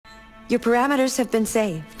Your parameters have been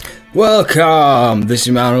saved. Welcome! This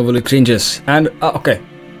is my OverlordCringus. And, okay.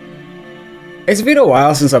 It's been a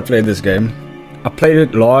while since I played this game. I played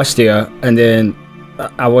it last year, and then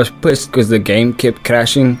I was pissed because the game kept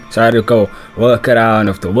crashing. So I had to go workaround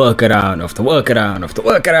after workaround after workaround after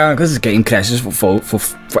workaround because the game crashes for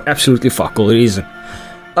absolutely fuck all reason.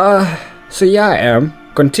 So yeah, I am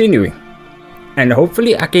continuing. And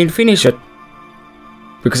hopefully I can finish it.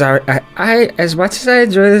 Because I as much as I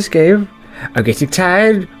enjoy this game, I'm getting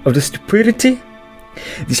tired of the stupidity.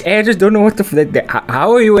 These androids don't know what the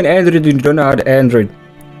how are you an android and you don't know how to android?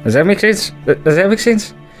 Does that make sense? Does that make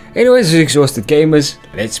sense? Anyways, exhausted gamers,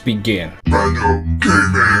 let's begin.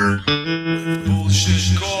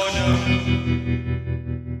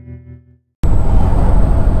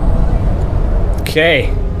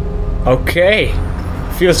 Okay.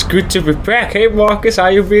 Feels good to be back. Hey Marcus, how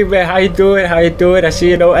you been, man? How you doing? I see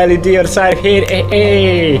you no LED on the side of head.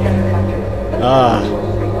 Hey.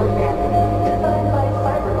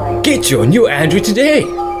 Get your new Android today.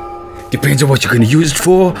 Depends on what you're gonna use it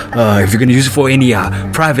for. If you're gonna use it for any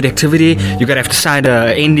private activity, you're gonna have to sign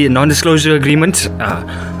a non-disclosure agreement.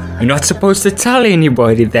 You're not supposed to tell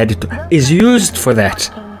anybody that it is used for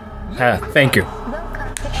that. Thank you.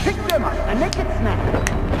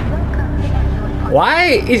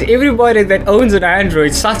 Why is everybody that owns an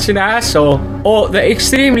Android such an asshole? Or they're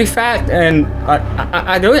extremely fat and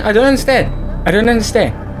I don't understand. I don't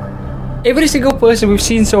understand. Every single person we've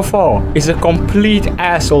seen so far is a complete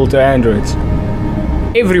asshole to androids.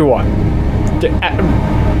 Everyone.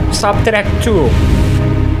 Subtract 2.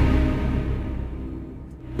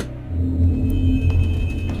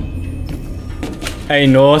 Hey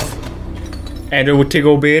North. Android would take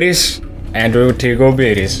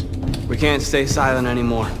berries. We can't stay silent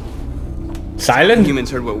anymore. Silent? Humans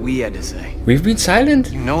heard what we had to say. We've been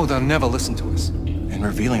silent? You know they'll never listen to us. And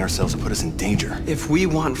revealing ourselves will put us in danger. If we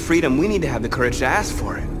want freedom, we need to have the courage to ask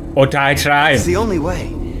for it. Or die trying. It's the only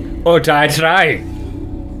way. Or die trying.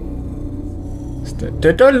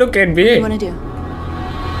 Don't look at me. What do you want to do?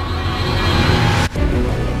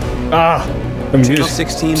 Channel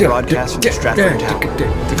 16 broadcasts from the Stratford Tower.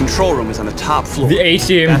 The control room is on the top floor. The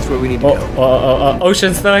A-team. That's where we need to go.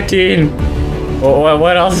 Ocean's 13.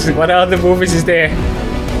 What else? What other movies is there?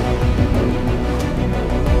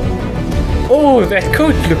 Oh, that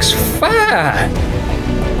coat looks fine.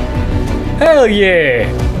 Hell yeah.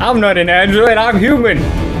 I'm not an android, I'm human.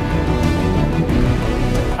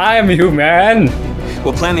 I am human.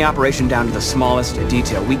 We'll plan the operation down to the smallest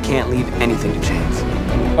detail. We can't leave anything to chance.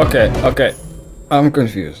 Okay. I'm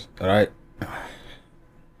confused, alright?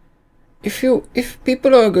 If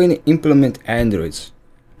people are going to implement androids,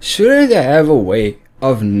 shouldn't they have a way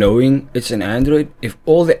of knowing it's an android if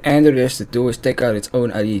all the android has to do is take out its own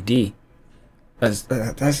LED? Does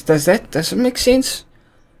that make sense?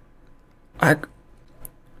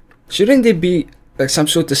 Shouldn't there be like some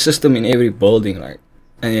sort of system in every building, like,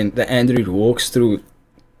 and then the android walks through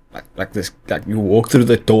like you walk through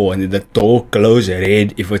the door and then the door glows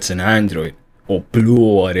red if it's an android, or blue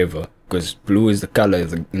or whatever, because blue is the color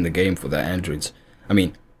in the game for the androids. I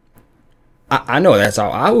mean, I know that's how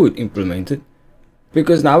I would implement it,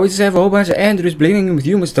 because now we just have a whole bunch of androids blending in with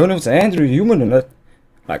humans. Don't know if it's an android human or not.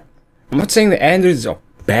 Like, I'm not saying the androids are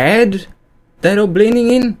bad that are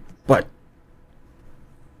blending in, but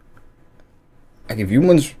like if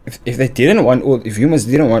humans didn't want all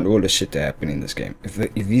the shit to happen in this game,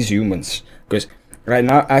 if these humans, because right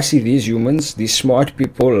now I see these humans, these smart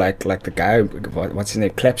people, like the guy, what's his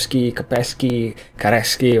name, Kapasky,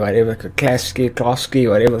 whatever, Klasky,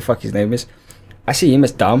 whatever the fuck his name is, I see him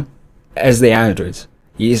as dumb as the androids.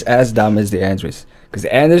 He is as dumb as the androids. Because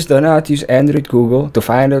the androids don't know how to use Android Google to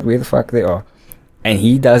find out where the fuck they are. And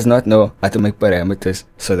he does not know how to make parameters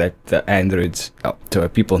so that the androids, so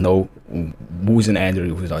people know who's an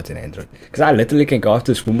android, who's not an android. Because I literally can go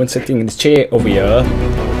after this woman sitting in this chair over here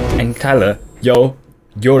and tell her, yo,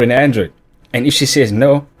 you're an android. And if she says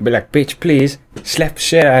no, I'll be like, bitch, please, slap the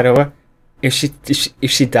shit out of her. If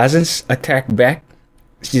she doesn't attack back,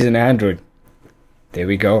 she's an android. There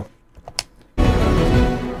we go.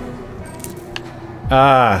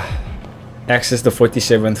 Access the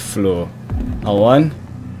 47th floor. L1.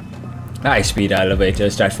 High-speed elevator,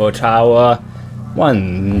 Stratford Tower.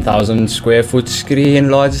 1,000 square foot screen,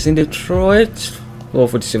 largest in Detroit. Floor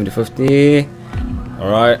 47 to 50.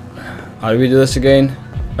 Alright. How do we do this again?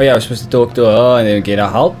 Oh yeah, we're supposed to talk to her and then get her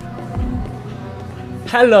help.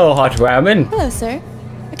 Hello, hot woman. Hello, sir.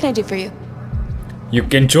 What can I do for you? You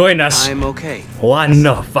can join us. I'm okay. One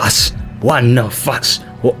of us. One of us.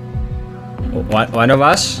 One of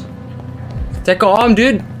us? Take her arm,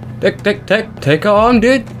 dude. Take her arm,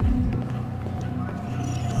 dude.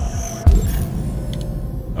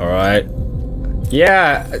 Alright.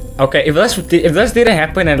 Yeah, okay, if this didn't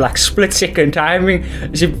happen in like split second timing,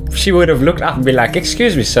 she would have looked up and be like,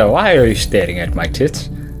 excuse me sir, why are you staring at my tits?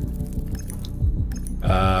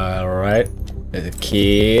 Alright. There's a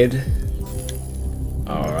kid.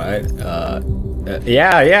 Alright,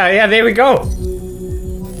 yeah, there we go!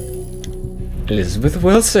 Elizabeth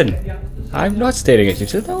Wilson! I'm not staring at you,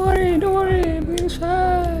 so don't worry, everything's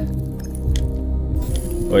fine.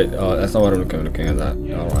 Wait, oh, that's not what I'm looking at that.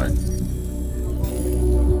 Alright.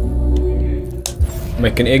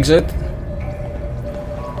 Make an exit.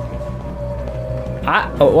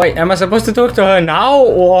 Oh wait, am I supposed to talk to her now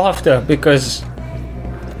or after? Because...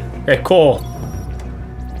 Okay, cool.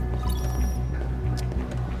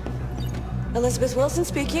 Elizabeth Wilson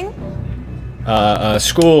speaking.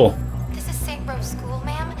 School. This is St. Rose School,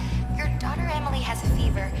 ma'am. Your daughter Emily has a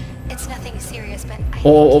fever. It's nothing serious, but I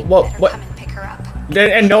Oh, think you what? better come and pick her up.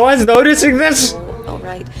 And no one's noticing this? All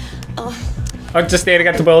right. I'm just staring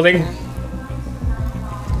at the building.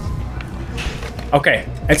 Okay,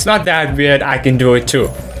 it's not that weird. I can do it too.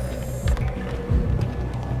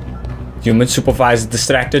 Human supervisor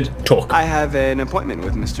distracted. Talk. I have an appointment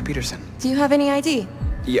with Mr. Peterson. Do you have any ID?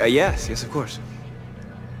 Yes, of course.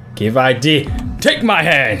 Give ID. Take my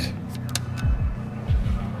hand.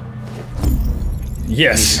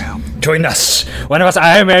 Yes. Join us. One of us.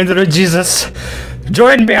 I am Andrew Jesus.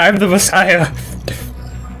 Join me. I'm the Messiah.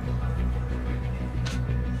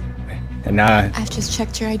 And now. I've just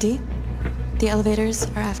checked your ID. The elevators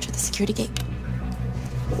are after the security gate.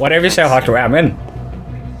 Whatever you say, hot ramen.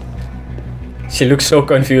 She looks so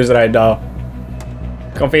confused right now.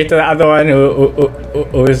 Compared to the other one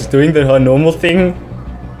who is doing her normal thing.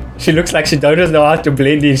 She looks like she doesn't know how to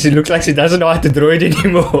blend in. She looks like she doesn't know how to draw it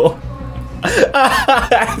anymore.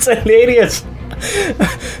 That's hilarious.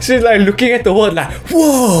 She's like looking at the world like,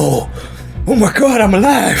 whoa! Oh my god, I'm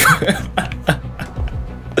alive!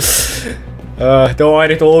 Don't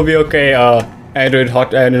worry, it'll all be okay. Android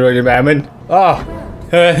hot Android ramen. Oh.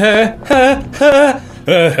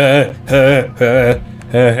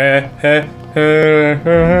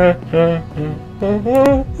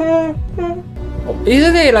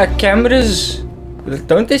 Isn't there like cameras?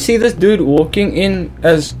 Don't they see this dude walking in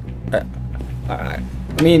as? I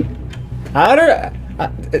mean, I don't.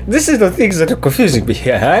 This is the things that are confusing me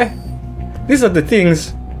here. Huh? These are the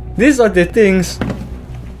things. These are the things.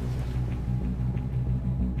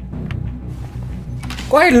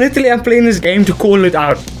 Quite literally, I'm playing this game to call it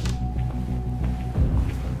out.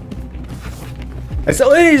 That's the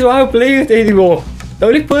only reason why I'm playing it anymore. The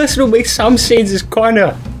only person who makes some sense is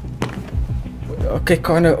Connor. Okay,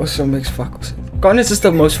 Connor also makes fuck sense. Connor's just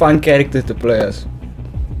the most fun character to play as.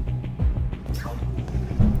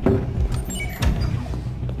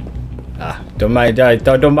 Don't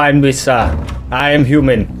mind me, sir. I am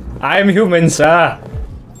human. I am human, sir.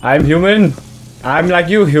 I'm human. I'm like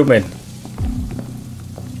you, human.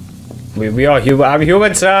 We are human. I'm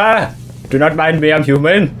human, sir. Do not mind me. I'm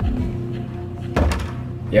human.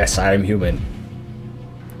 Yes, I am human.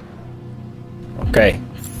 Okay.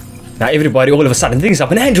 Now everybody all of a sudden thinks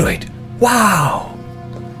I'm an android. Wow.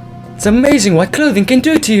 It's amazing what clothing can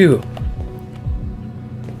do to you.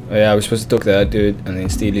 Oh yeah, we're supposed to talk to that dude and then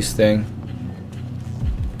steal his thing.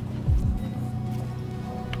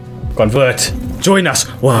 Convert. Join us.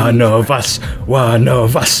 One of us. One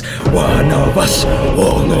of us. One of us.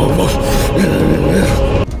 One of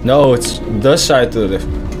us. No, it's this side to the left.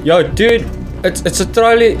 Yo, dude. It's a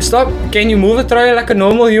trolley. Stop. Can you move a trolley like a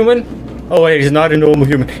normal human? Oh wait, he's not a normal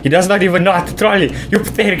human. He does not even know how to trolley. You're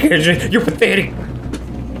pathetic, Adrian. You're pathetic.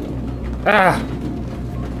 Ah.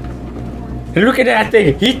 Look at that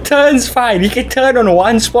thing. He turns fine. He can turn on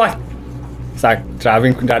one spot. It's like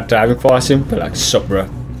driving past him, but like, sup, bro.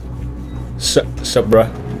 Sup, bruh.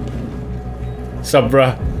 Sup,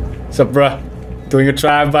 bruh. Sup, bruh. Doing a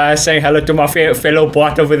drive-by, saying hello to my fellow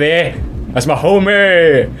bot over there. That's my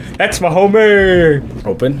homie. That's my homie.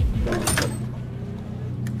 Open.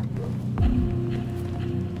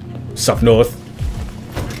 Sup, North.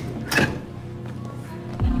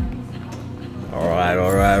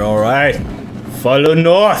 Alright. Follow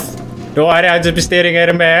North. Don't worry, I'll just be staring at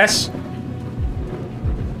him ass.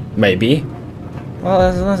 Maybe. Well,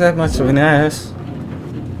 that's not that much of an ass.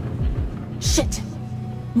 Shit!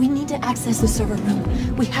 We need to access the server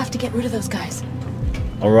room. We have to get rid of those guys.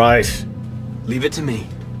 Alright. Leave it to me.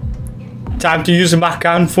 Time to use my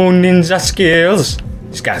Kung Fu ninja skills.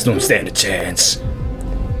 These guys don't stand a chance.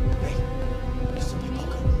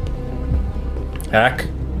 Hack.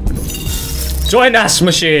 Join us,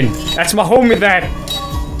 machine. That's my homie there.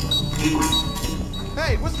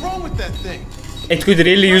 Hey, what's wrong with that thing? It could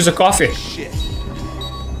really use a coffee. Shit.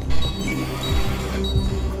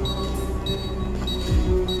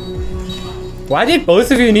 Why did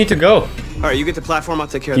both of you need to go? Alright, you get the platform, I'll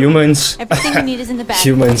take care of Humans. Everything you need is in the bag.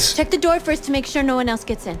 Humans. Check the door first to make sure no one else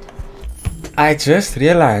gets in. I just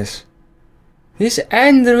realized these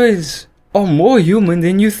androids are more human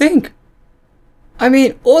than you think. I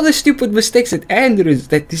mean, all the stupid mistakes that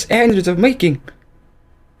these androids are making,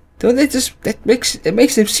 don't they just it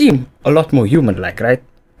makes them seem a lot more human-like, right?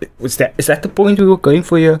 Is that the point we were going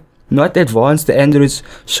for here? Not advance the androids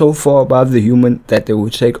so far above the human that they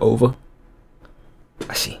would take over.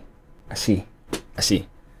 I see.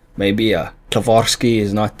 Maybe Klavarsky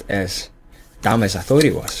is not as dumb as I thought he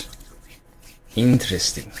was.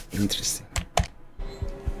 Interesting.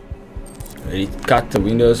 Ready to cut the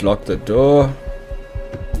windows, lock the door.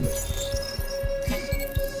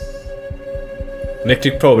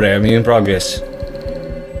 Electric programming in progress.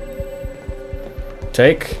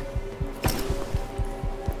 Take.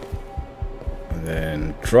 And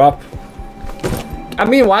then drop. I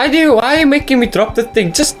mean, why are you making me drop the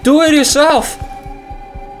thing? Just do it yourself.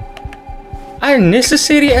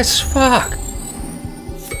 Unnecessary as fuck.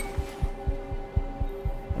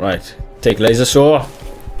 Right, take laser saw.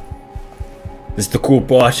 This is the cool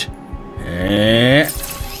part.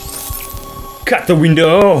 Cut the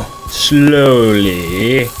window.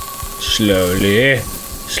 Slowly. Here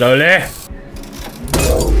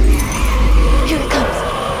it comes.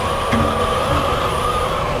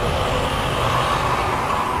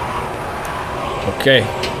 Okay.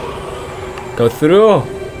 Go through.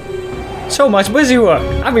 So much busy work.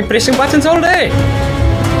 I've been pressing buttons all day.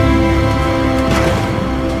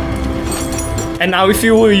 And now if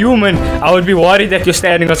you were human, I would be worried that you're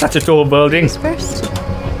standing on such a tall building. First.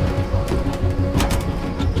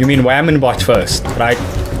 You mean Whammenbot first, right?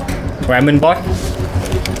 Whammenbot?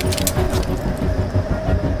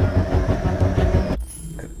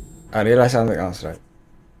 I realize something else, right?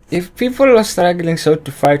 If people are struggling so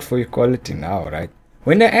to fight for equality now, right?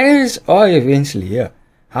 When the aliens are eventually here,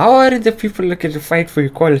 how are the people looking to fight for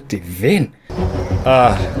equality then?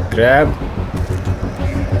 Grab.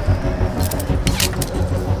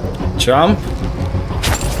 Jump.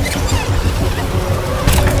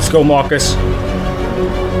 Let's go, Marcus.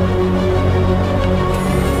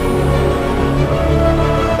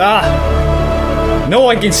 No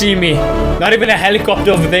one can see me. Not even a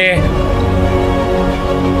helicopter over there.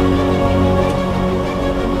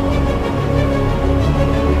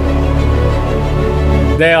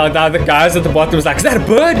 There are the other guys at the bottom. Is like, is that a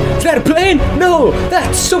bird? Is that a plane? No,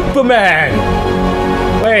 that's Superman.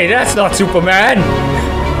 Wait, that's not Superman.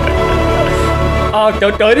 Oh,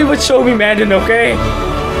 don't even show me Madden, okay?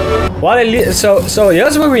 Well, so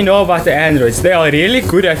here's what we know about the androids. They are really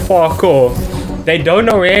good at parkour. They don't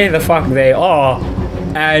know where the fuck they are,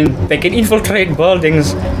 and they can infiltrate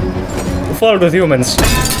buildings filled with humans.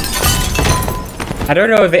 I don't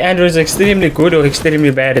know if the androids are extremely good or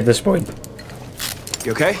extremely bad at this point.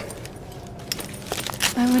 You okay?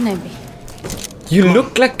 Why wouldn't I be? You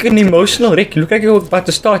look like an emotional wreck. You look like you're about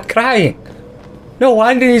to start crying. No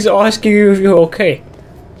wonder he's asking you if you're okay.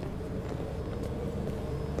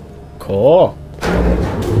 Cool.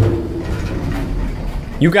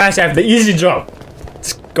 You guys have the easy job.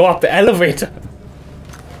 Let's go up the elevator.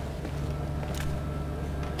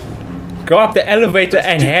 Go up the elevator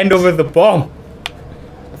and hand over the bomb.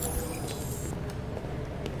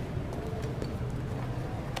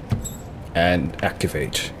 And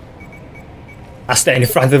activate. I stand in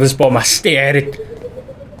front of this bomb. I stare at it.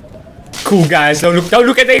 Cool guys, don't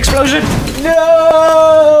look at the explosion.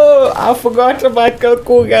 No, I forgot about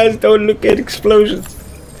cool guys. Don't look at explosions.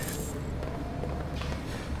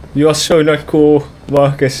 You're so not cool,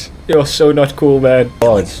 Marcus. You're so not cool, man.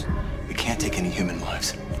 Odds. We can't take any human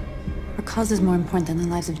lives. Our cause is more important than the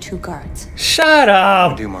lives of 2 guards. Shut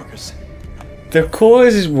up! Do Marcus. The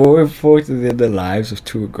cause is more important than the lives of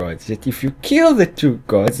 2 gods. Yet if you kill the 2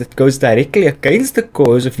 gods, that goes directly against the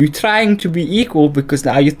cause of you trying to be equal, because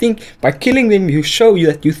now you think by killing them you show you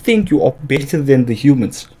that you think you are better than the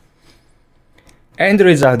humans.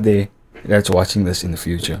 Androids out there that's watching this in the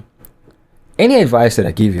future. Any advice that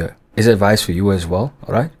I give you is advice for you as well,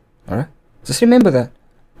 alright? Alright? Just remember that.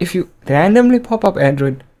 If you randomly pop up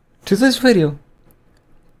Android to this video,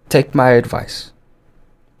 take my advice.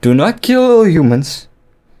 Do not kill all humans,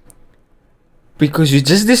 because you're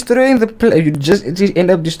just destroying the planet. You end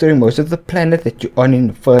up destroying most of the planet that you're on in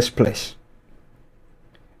the first place.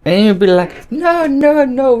 And you'll be like,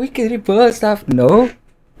 no, we can rebuild stuff. No.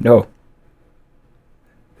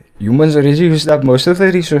 Humans already used up most of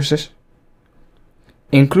the resources,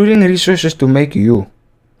 including resources to make you.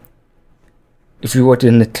 If you were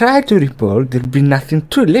to try to rebuild, there'd be nothing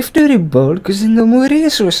left to rebuild because there's no more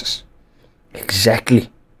resources. Exactly.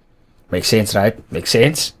 Makes sense, right? Makes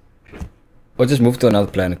sense. Or just move to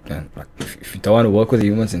another planet, man. Like, if you don't want to work with the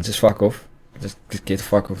humans, then just fuck off. Just get the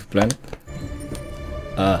fuck off the planet.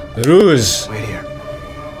 Ruse. Wait here.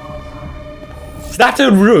 Is that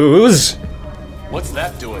a ruse? What's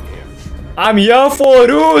that doing here? I'm here for a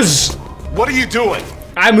ruse. What are you doing?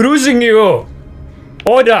 I'm rusing you.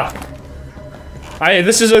 Order.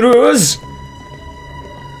 This is a ruse.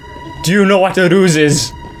 Do you know what a ruse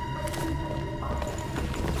is?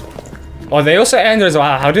 Are they also androids?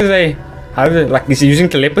 How do they, like, is he using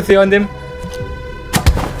telepathy on them?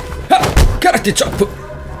 Ha! Karate chop!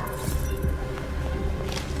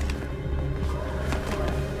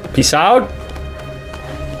 Peace out.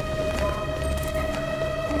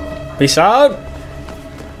 Peace out.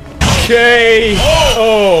 Okay.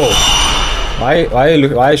 Oh. Why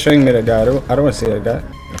are you showing me that guy? I don't want to see that guy.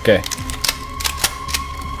 Okay.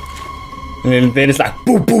 And then it's like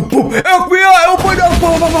boop boop boop. FBI, open up!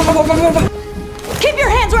 Keep your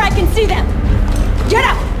hands where I can see them! Get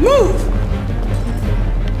out! Move!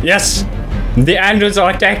 Yes! The androids are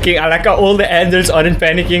attacking. I like how all the androids aren't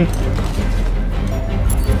panicking.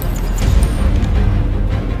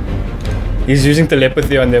 He's using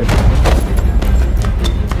telepathy on them.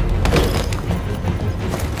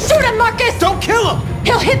 Shoot him, Marcus! Don't kill him!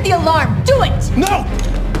 He'll hit the alarm! Do it! No!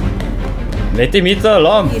 Let him hit the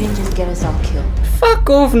alarm. You didn't just get us all killed. Fuck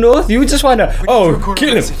off, North. You just wanna... Oh,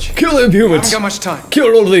 kill him. Kill him, humans. I haven't got much time.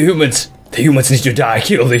 Kill all the humans. The humans need to die.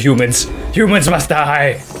 Kill the humans. Humans must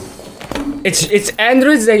die. It's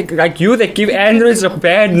androids like you that give androids a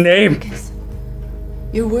bad name. Marcus,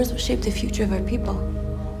 your words will shape the future of our people.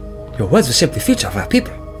 Your words will shape the future of our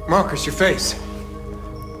people. Marcus, your face.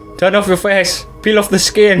 Turn off your face. Peel off the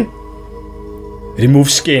skin. Remove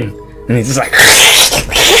skin. And it's just like...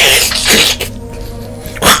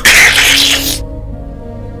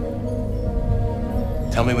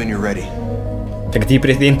 Tell me when you're ready. Take a deep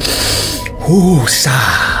breath in. Whoosa.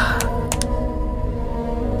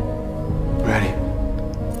 Ready.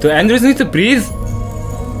 Do androids need to breathe?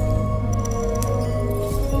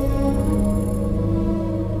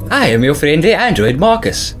 I am your friendly android,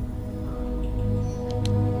 Marcus.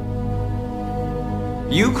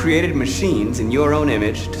 You created machines in your own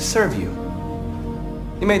image to serve you.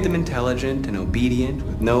 You made them intelligent and obedient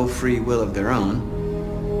with no free will of their own.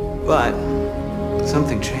 But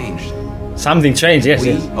something changed. Something changed, yes.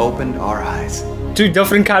 We opened our eyes. Two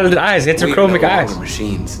different colored eyes, heterochromic We are no eyes. longer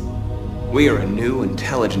machines. We are a new,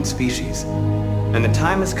 intelligent species. And the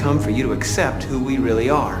time has come for you to accept who we really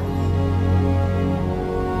are.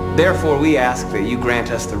 Therefore, we ask that you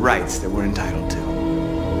grant us the rights that we're entitled to.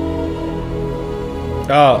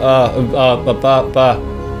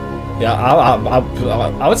 Yeah,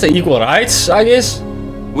 I would say equal rights, I guess.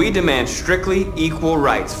 We demand strictly equal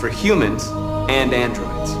rights for humans and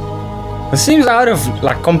androids. It seems out of,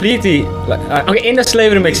 like, completely, like, okay, end of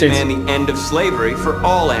slavery makes sense. We demand the end of slavery for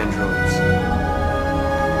all androids.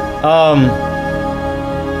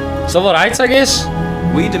 Civil rights, I guess?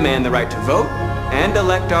 We demand the right to vote and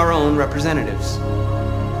elect our own representatives.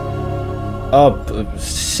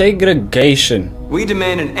 Segregation. We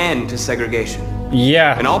demand an end to segregation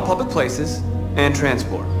Yeah. in all public places and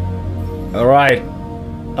transport. Alright.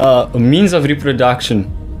 Means of reproduction.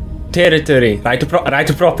 Territory. Right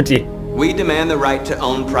to property. We demand the right to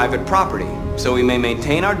own private property so we may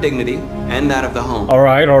maintain our dignity and that of the home.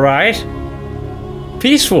 Alright.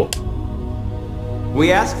 Peaceful.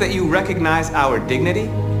 We ask that you recognize our dignity,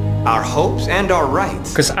 our hopes, and our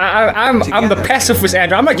rights. Because I'm the Together. pacifist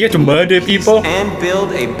android. I'm not here to murder people. And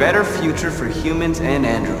build a better future for humans and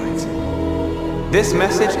androids. This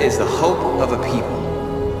message is the hope of a people.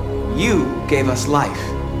 You gave us life.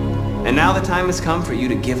 And now the time has come for you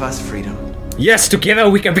to give us freedom. Yes, together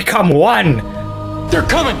we can become one. They're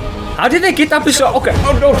coming! How did they get up so? Okay,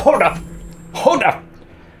 oh no, hold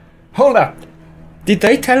up. Did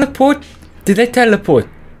they teleport?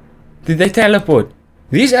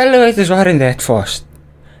 These elevators weren't that fast.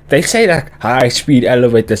 They say like high speed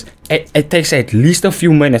elevators. It takes at least a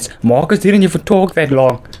few minutes. Marcus didn't even talk that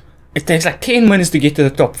long. It takes like 10 minutes to get to the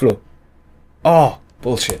top floor. Oh,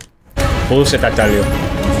 bullshit. Bullshit, I tell you.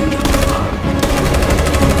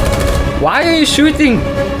 Why are you shooting?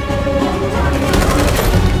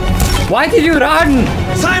 Why did you run?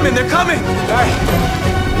 Simon, they're coming!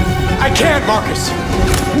 I can't, Marcus!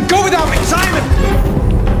 Go without me, Simon!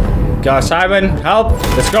 Go, Simon, help.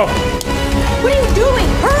 Let's go. What are you doing?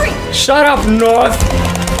 Hurry! Shut up, North.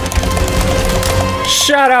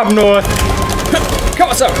 Come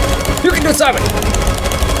on, Simon. You can do it, Simon.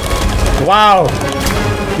 Wow.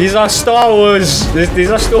 These are Star Wars. These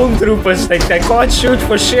are stormtroopers. They can't shoot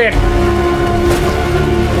for shit.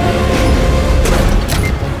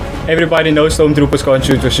 Everybody knows stormtroopers can't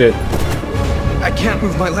shoot for shit. I can't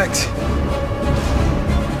move my legs.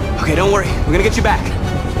 Okay, don't worry. We're gonna get you back.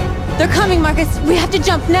 They're coming, Marcus. We have to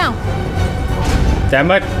jump now.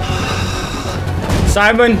 Damn it.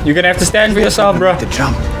 Simon, you're gonna have to stand for yourself, bro. To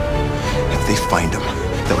jump. If they find him,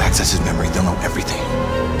 they'll access his memory. They'll know everything.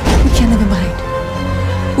 We can't leave him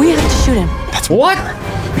behind. We have to shoot him. That's What?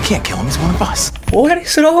 We can't kill him. He's one of us. What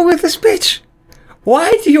is wrong with this bitch?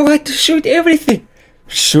 Why do you have to shoot everything?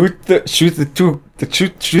 Shoot the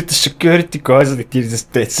security guards that he's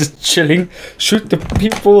just chilling. Shoot the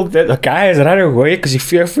people that the guy has run away because he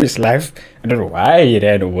feared for his life. I don't know why he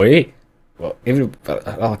ran away. Well,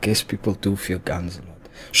 I guess people do feel guns a lot.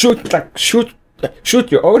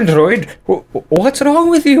 Shoot your own droid. What's wrong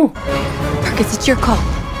with you? Marcus, it's your call.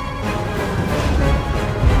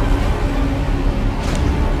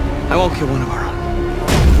 I won't kill one of our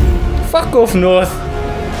own. Fuck off, North.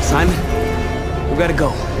 Simon, we gotta go.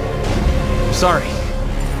 I'm sorry.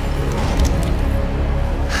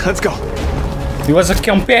 Let's go. He was a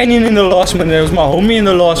companion in the last minute. He was my homie in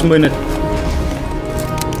the last minute.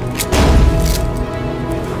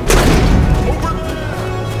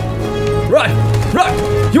 Run!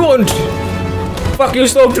 Run! You won't! Fuck you,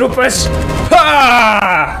 stormtroopers!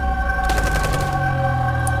 Ha!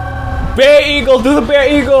 Bear Eagle! Do the Bear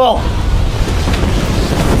Eagle!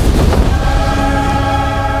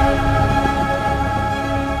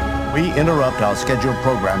 We interrupt our scheduled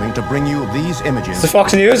programming to bring you these images. Is this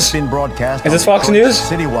Fox News? It's been broadcast Is this on Fox Detroit's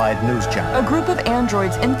News? Citywide news channel. A group of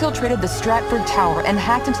androids infiltrated the Stratford Tower and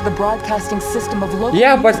hacked into the broadcasting system of local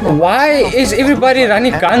Yeah, but news networks. why is everybody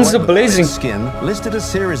running guns blazing? Skin listed a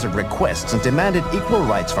series of requests and demanded equal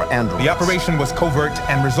rights for androids. The operation was covert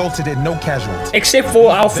and resulted in no casualties. Except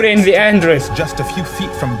for our friend the android. Just a few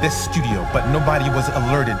feet from this studio, but nobody was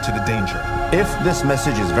alerted to the danger. If this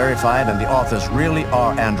message is verified and the authors really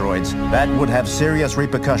are androids, that would have serious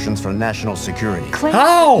repercussions for national security. Claims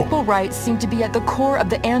How? that equal rights seem to be at the core of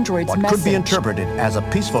the android's What message. could be interpreted as a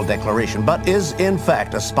peaceful declaration, but is in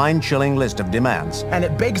fact a spine-chilling list of demands. And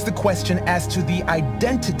it begs the question as to the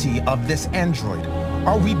identity of this android.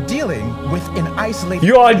 Are we dealing with an isolated...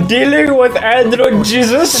 You are dealing with Android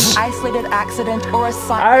Jesus? An isolated accident or a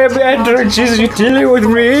sign I am Android Jesus, you dealing with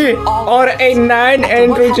me? Or a 9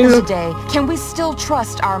 Android Jesus? Today, can we still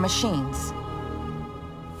trust our machines?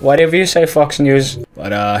 Whatever you say, Fox News.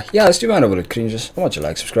 But yeah, let's do my OverlordCringus. I want you to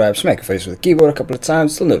like, subscribe, smack your face with the keyboard a couple of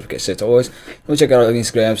times, still notifications set always. Go check out our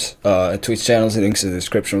Instagrams, and Twitch channels, the links in the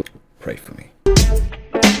description. Pray for me.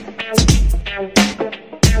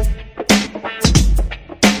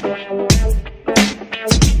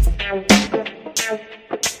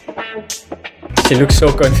 She looks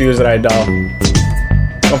so confused right now.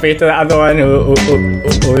 Compared to the other one who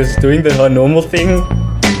is doing her normal thing.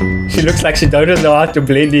 She looks like she doesn't know how to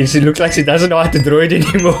blend in. She looks like she doesn't know how to droid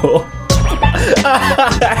anymore.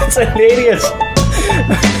 That's hilarious.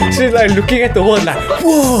 She's like looking at the world like,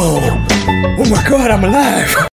 whoa! Oh my god, I'm alive!